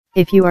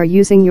If you are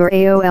using your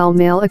AOL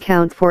Mail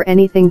account for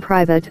anything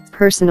private,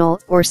 personal,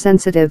 or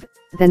sensitive,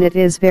 then it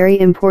is very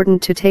important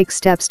to take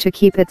steps to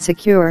keep it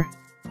secure.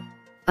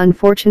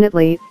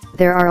 Unfortunately,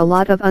 there are a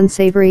lot of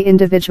unsavory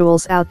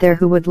individuals out there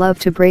who would love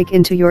to break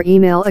into your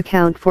email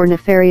account for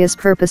nefarious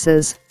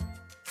purposes.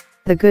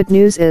 The good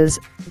news is,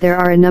 there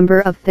are a number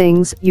of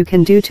things you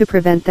can do to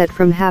prevent that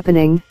from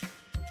happening.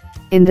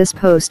 In this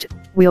post,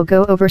 we'll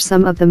go over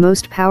some of the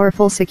most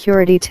powerful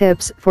security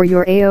tips for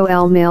your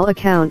AOL Mail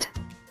account.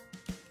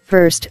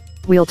 First,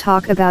 we'll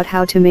talk about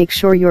how to make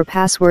sure your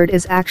password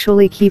is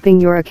actually keeping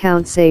your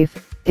account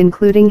safe,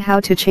 including how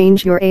to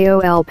change your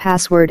AOL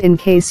password in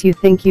case you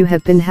think you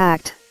have been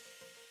hacked.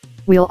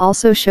 We'll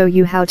also show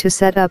you how to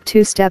set up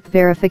two-step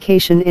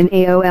verification in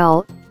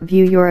AOL,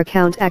 view your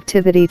account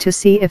activity to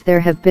see if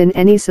there have been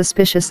any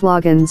suspicious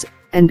logins,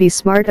 and be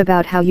smart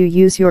about how you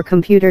use your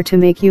computer to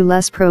make you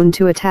less prone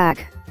to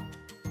attack.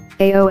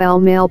 AOL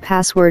Mail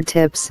Password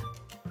Tips.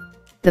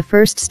 The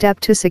first step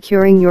to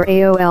securing your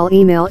AOL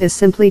email is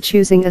simply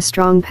choosing a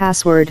strong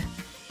password.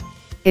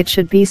 It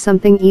should be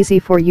something easy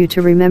for you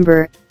to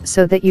remember,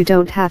 so that you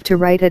don't have to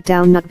write it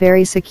down. Not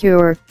very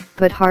secure,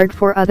 but hard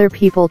for other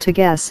people to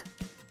guess.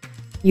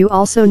 You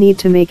also need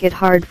to make it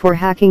hard for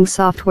hacking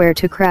software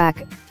to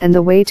crack, and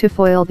the way to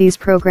foil these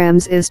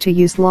programs is to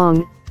use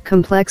long,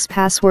 complex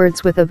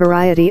passwords with a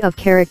variety of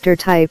character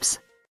types.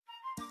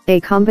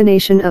 A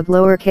combination of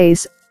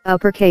lowercase,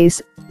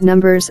 uppercase,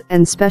 numbers,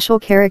 and special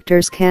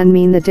characters can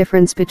mean the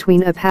difference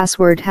between a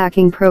password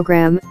hacking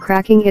program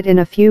cracking it in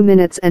a few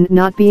minutes and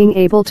not being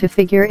able to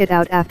figure it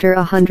out after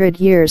 100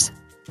 years.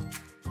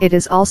 It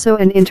is also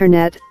an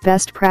internet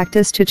best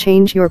practice to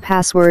change your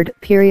password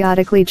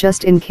periodically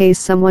just in case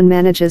someone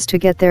manages to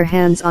get their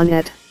hands on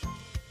it.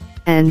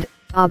 And,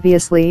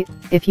 obviously,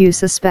 if you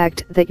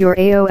suspect that your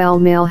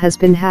AOL mail has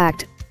been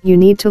hacked, you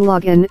need to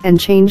log in and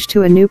change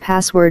to a new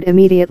password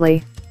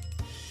immediately.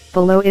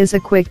 Below is a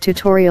quick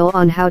tutorial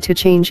on how to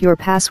change your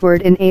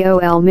password in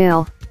AOL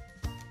Mail.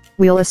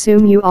 We'll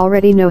assume you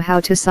already know how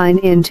to sign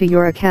in to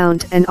your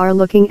account and are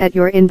looking at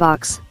your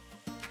inbox.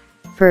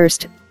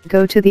 First,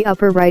 go to the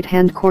upper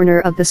right-hand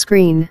corner of the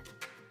screen.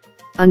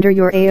 Under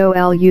your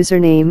AOL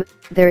username,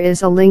 there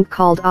is a link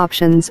called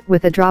Options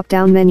with a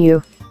drop-down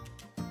menu.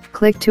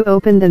 Click to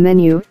open the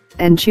menu,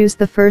 and choose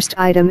the first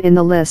item in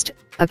the list,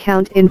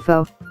 Account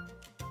Info.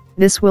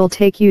 This will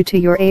take you to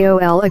your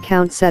AOL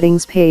account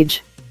settings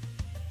page.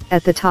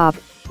 At the top,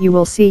 you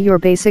will see your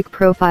basic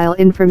profile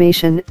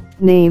information,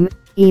 name,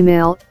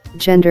 email,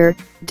 gender,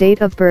 date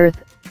of birth,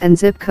 and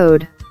zip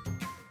code.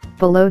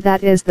 Below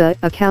that is the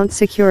Account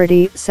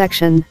Security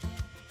section.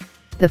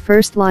 The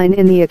first line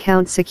in the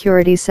Account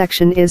Security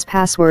section is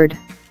Password.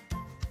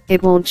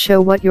 It won't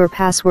show what your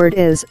password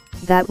is.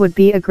 That would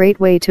be a great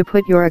way to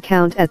put your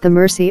account at the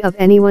mercy of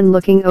anyone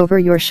looking over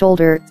your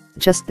shoulder,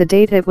 just the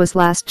date it was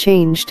last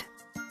changed.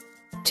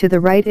 To the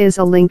right is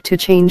a link to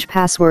change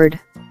password.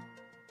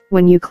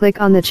 When you click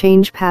on the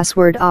Change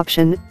Password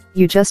option,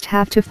 you just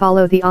have to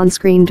follow the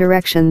on-screen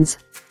directions.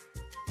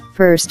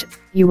 First,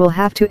 you will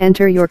have to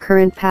enter your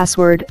current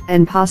password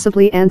and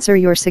possibly answer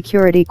your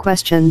security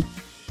question.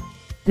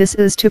 This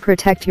is to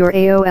protect your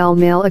AOL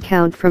Mail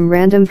account from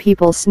random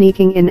people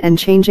sneaking in and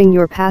changing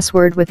your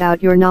password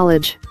without your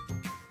knowledge.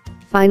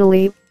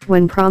 Finally,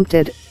 when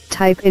prompted,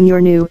 type in your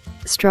new,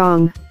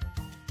 strong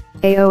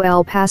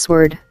AOL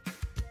password.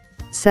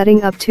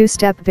 Setting up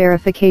two-step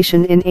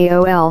verification in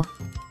AOL.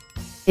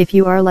 If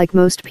you are like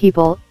most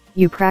people,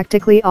 you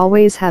practically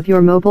always have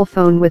your mobile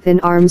phone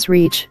within arm's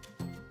reach.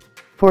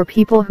 For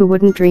people who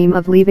wouldn't dream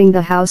of leaving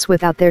the house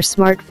without their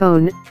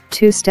smartphone,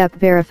 two-step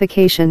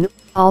verification,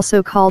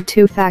 also called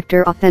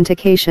two-factor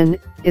authentication,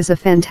 is a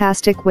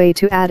fantastic way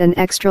to add an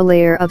extra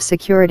layer of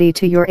security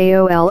to your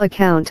AOL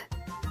account.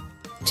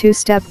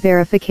 Two-step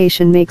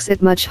verification makes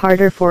it much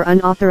harder for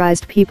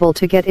unauthorized people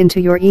to get into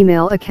your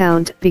email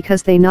account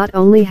because they not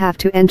only have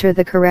to enter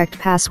the correct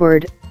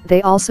password,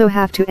 they also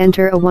have to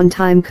enter a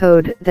one-time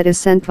code that is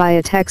sent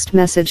via text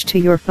message to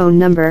your phone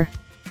number.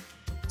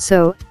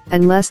 So,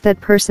 unless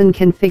that person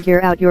can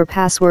figure out your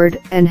password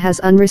and has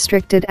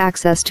unrestricted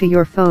access to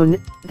your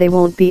phone, they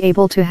won't be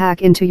able to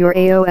hack into your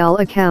AOL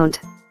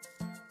account.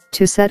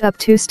 To set up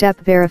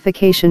two-step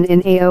verification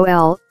in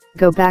AOL,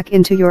 go back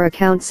into your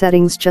account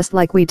settings just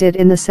like we did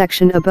in the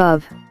section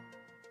above.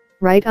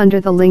 Right under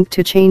the link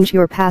to change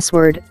your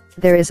password,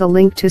 there is a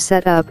link to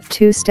set up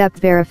two-step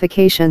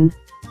verification.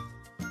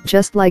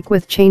 Just like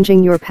with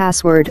changing your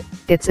password,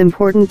 it's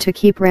important to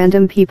keep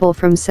random people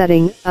from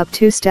setting up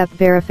two-step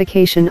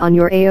verification on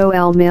your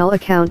AOL Mail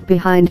account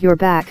behind your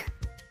back.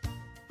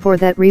 For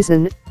that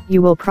reason,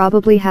 you will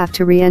probably have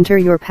to re-enter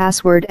your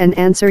password and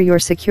answer your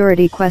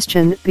security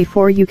question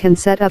before you can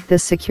set up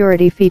this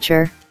security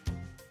feature.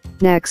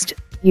 Next,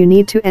 you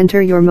need to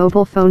enter your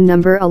mobile phone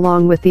number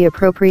along with the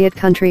appropriate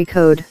country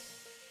code.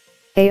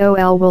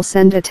 AOL will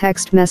send a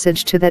text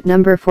message to that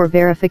number for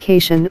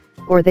verification,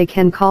 or they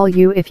can call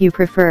you if you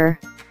prefer.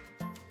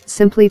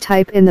 Simply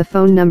type in the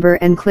phone number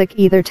and click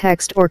either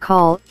text or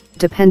call,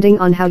 depending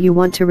on how you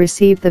want to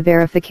receive the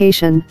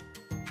verification.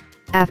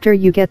 After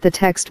you get the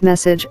text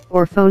message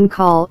or phone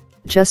call,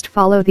 just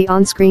follow the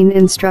on-screen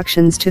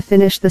instructions to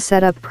finish the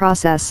setup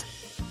process.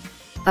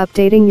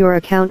 Updating your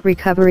account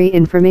recovery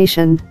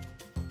information.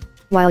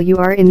 While you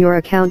are in your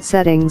account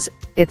settings,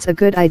 it's a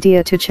good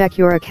idea to check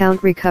your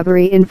account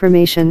recovery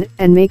information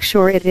and make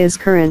sure it is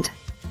current.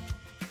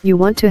 You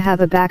want to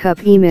have a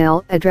backup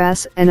email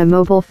address and a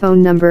mobile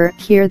phone number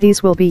here.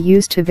 These will be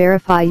used to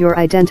verify your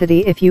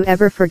identity if you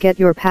ever forget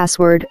your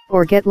password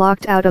or get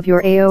locked out of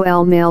your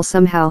AOL mail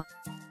somehow.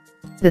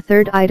 The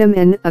third item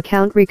in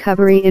account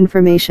recovery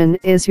information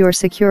is your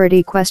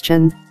security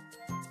question.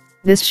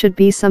 This should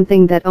be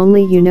something that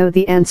only you know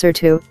the answer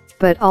to,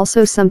 but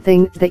also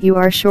something that you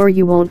are sure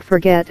you won't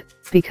forget,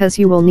 because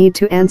you will need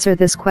to answer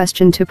this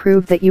question to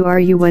prove that you are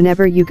you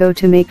whenever you go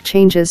to make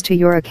changes to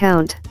your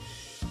account.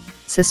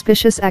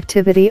 Suspicious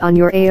activity on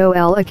your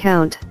AOL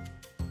account.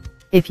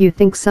 If you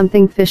think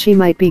something fishy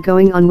might be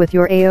going on with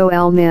your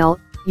AOL mail,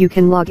 you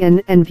can log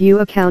in and view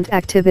account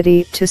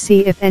activity to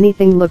see if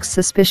anything looks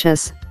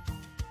suspicious.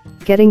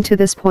 Getting to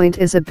this point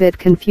is a bit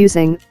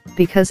confusing,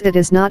 because it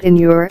is not in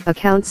your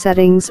account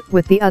settings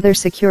with the other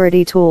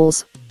security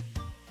tools.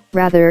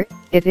 Rather,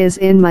 it is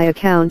in My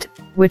Account,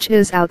 which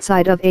is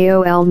outside of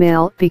AOL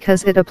Mail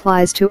because it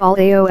applies to all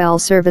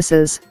AOL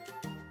services.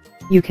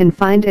 You can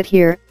find it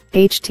here,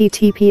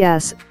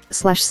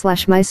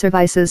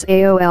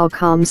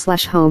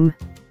 https://myservicesaol.com/home.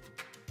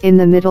 In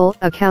the middle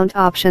Account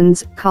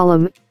Options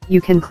column, you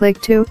can click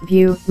to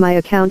view My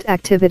Account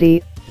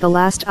activity, the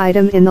last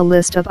item in the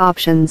list of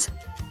options.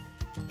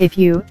 If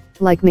you,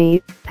 like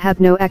me, have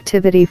no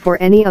activity for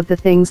any of the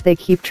things they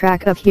keep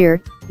track of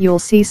here, you'll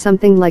see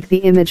something like the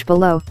image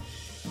below.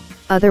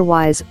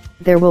 Otherwise,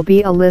 there will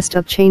be a list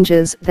of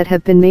changes that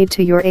have been made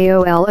to your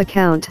AOL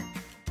account.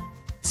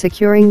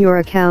 Securing your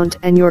account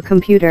and your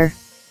computer.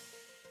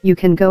 You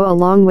can go a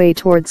long way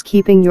towards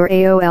keeping your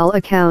AOL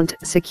account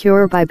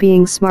secure by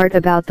being smart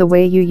about the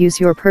way you use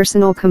your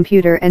personal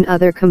computer and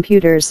other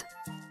computers.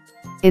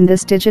 In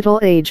this digital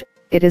age,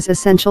 it is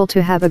essential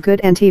to have a good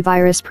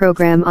antivirus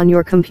program on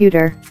your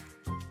computer.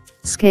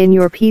 Scan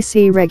your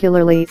PC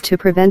regularly to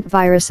prevent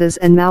viruses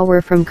and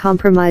malware from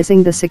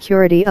compromising the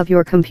security of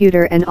your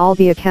computer and all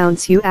the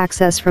accounts you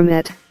access from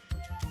it.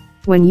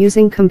 When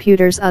using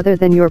computers other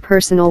than your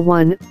personal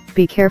one,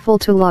 be careful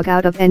to log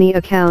out of any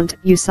account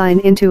you sign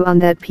into on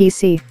that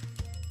PC.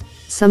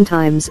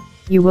 Sometimes,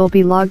 you will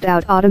be logged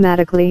out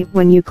automatically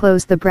when you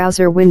close the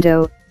browser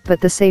window, but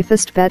the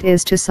safest bet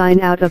is to sign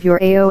out of your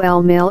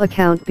AOL Mail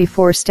account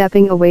before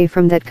stepping away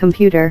from that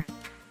computer.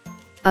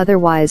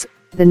 Otherwise,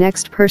 the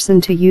next person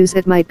to use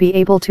it might be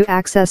able to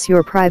access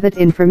your private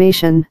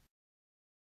information.